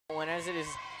When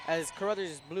as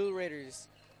Carruthers Blue Raiders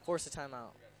force a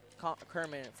timeout.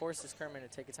 Kerman forces Kerman to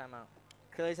take a timeout.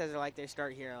 Curly says they like their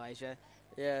start here, Elijah.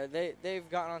 Yeah, they've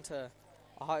gotten onto a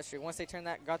hot streak. Once they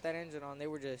got that engine on, they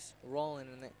were just rolling,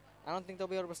 and I don't think they'll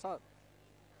be able to stop.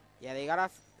 Yeah, they got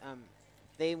off.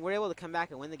 They were able to come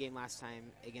back and win the game last time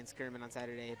against Kerman on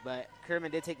Saturday, but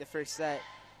Kerman did take the first set,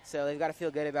 so they've got to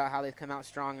feel good about how they've come out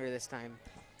stronger this time.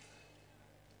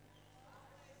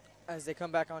 As they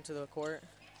come back onto the court,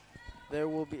 there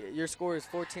will be your score is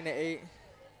 14-8.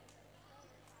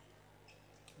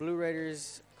 Blue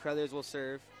Raiders. Crothers will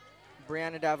serve.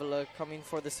 Brianna Davila coming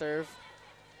for the serve.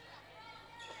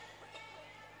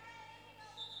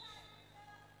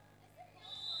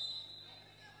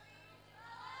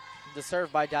 The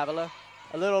serve by Davila.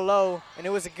 A little low, and it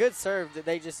was a good serve that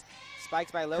they just...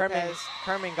 Spikes by Lopez.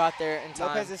 Kerman got there in time.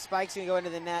 Lopez's spike's going to go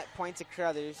into the net. Point to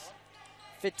Crothers.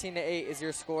 15-8 is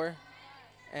your score.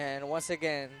 And once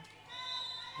again,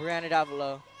 Brianna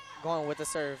Davila going with the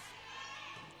serve.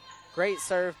 Great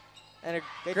serve. And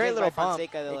a great little bump.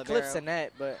 It clips the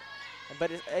net, but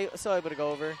it's still able to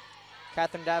go over.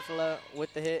 Catherine Davila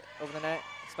with the hit over the net.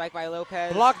 Spike by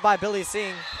Lopez. Blocked by Billy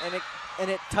Singh, and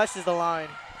it touches the line.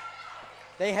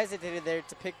 They hesitated there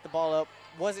to pick the ball up.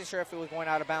 Wasn't sure if it was going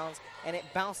out of bounds, and it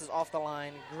bounces off the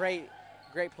line. Great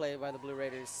play by the Blue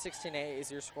Raiders. 16-8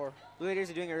 is your score. Blue Raiders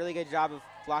are doing a really good job of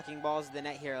blocking balls to the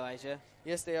net here, Elijah.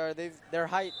 Yes, they are. Their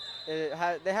height. They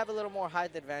have a little more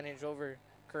height advantage over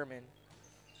Kerman.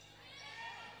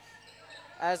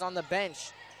 As on the bench,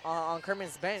 on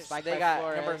Kerman's bench, they got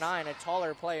Flores. number 9, a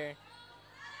taller player.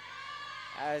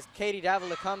 As Katie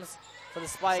Davila comes for the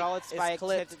spike, solid spike,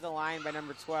 clipped. tipped at the line by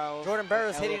number 12. Jordan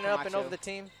Barrows hitting it up and over the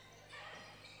team.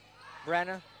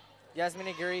 Brenna, Yasmin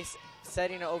Aguirre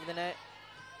setting it over the net.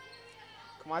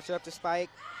 Camacho up to spike.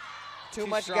 Too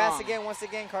much strong. gas again, once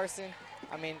again, Carson.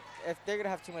 I mean, if they're going to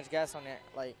have too much gas on it,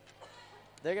 like,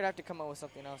 they're going to have to come up with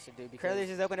something else to do. Curlers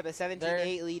has opened up a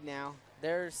 17-8 lead now.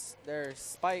 Their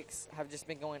spikes have just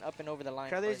been going up and over the line.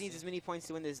 Curlers needs as many points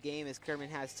to win this game as Kerman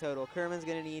has total. Kerman's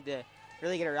going to need to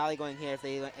really get a rally going here if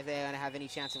they want to have any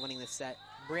chance of winning this set.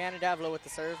 Brianna Davila with the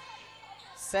serve.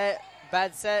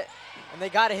 Bad set, and they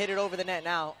got to hit it over the net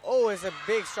now. Oh, it's a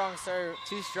big, strong serve.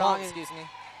 Too strong. Bump, excuse me.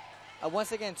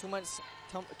 Once again, too much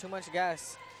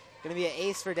gas. Going to be an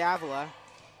ace for Davila.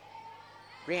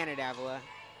 Brianna Davila.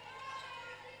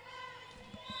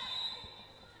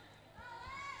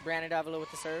 Brianna Davila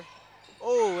with the serve.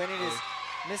 Oh, and it is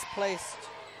misplaced.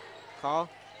 Call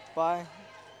by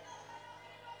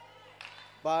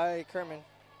Kerman.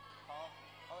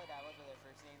 Call it Davila for their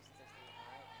first name since it's the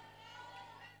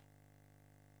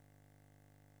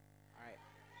all right.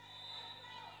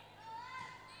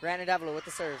 Brianna Davila with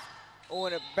the serve. Oh,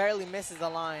 and it barely misses the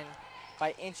line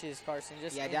by inches, Carson.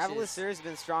 Just inches. Davila's serve has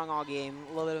been strong all game.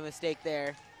 A little bit of a mistake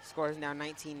there. Score is now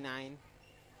 19-9.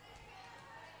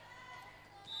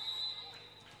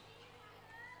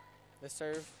 The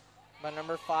serve by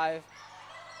number 5.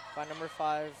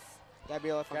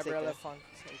 Gabriela Fonseca.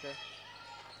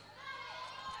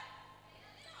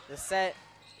 The set.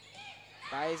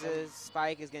 Rises.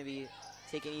 Spike is going to be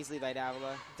taken easily by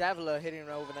Davila. Davila hitting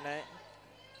over the net.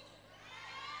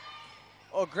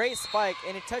 Oh, great spike,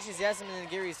 and it touches Yasmin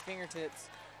Aguirre's fingertips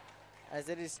as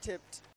it is tipped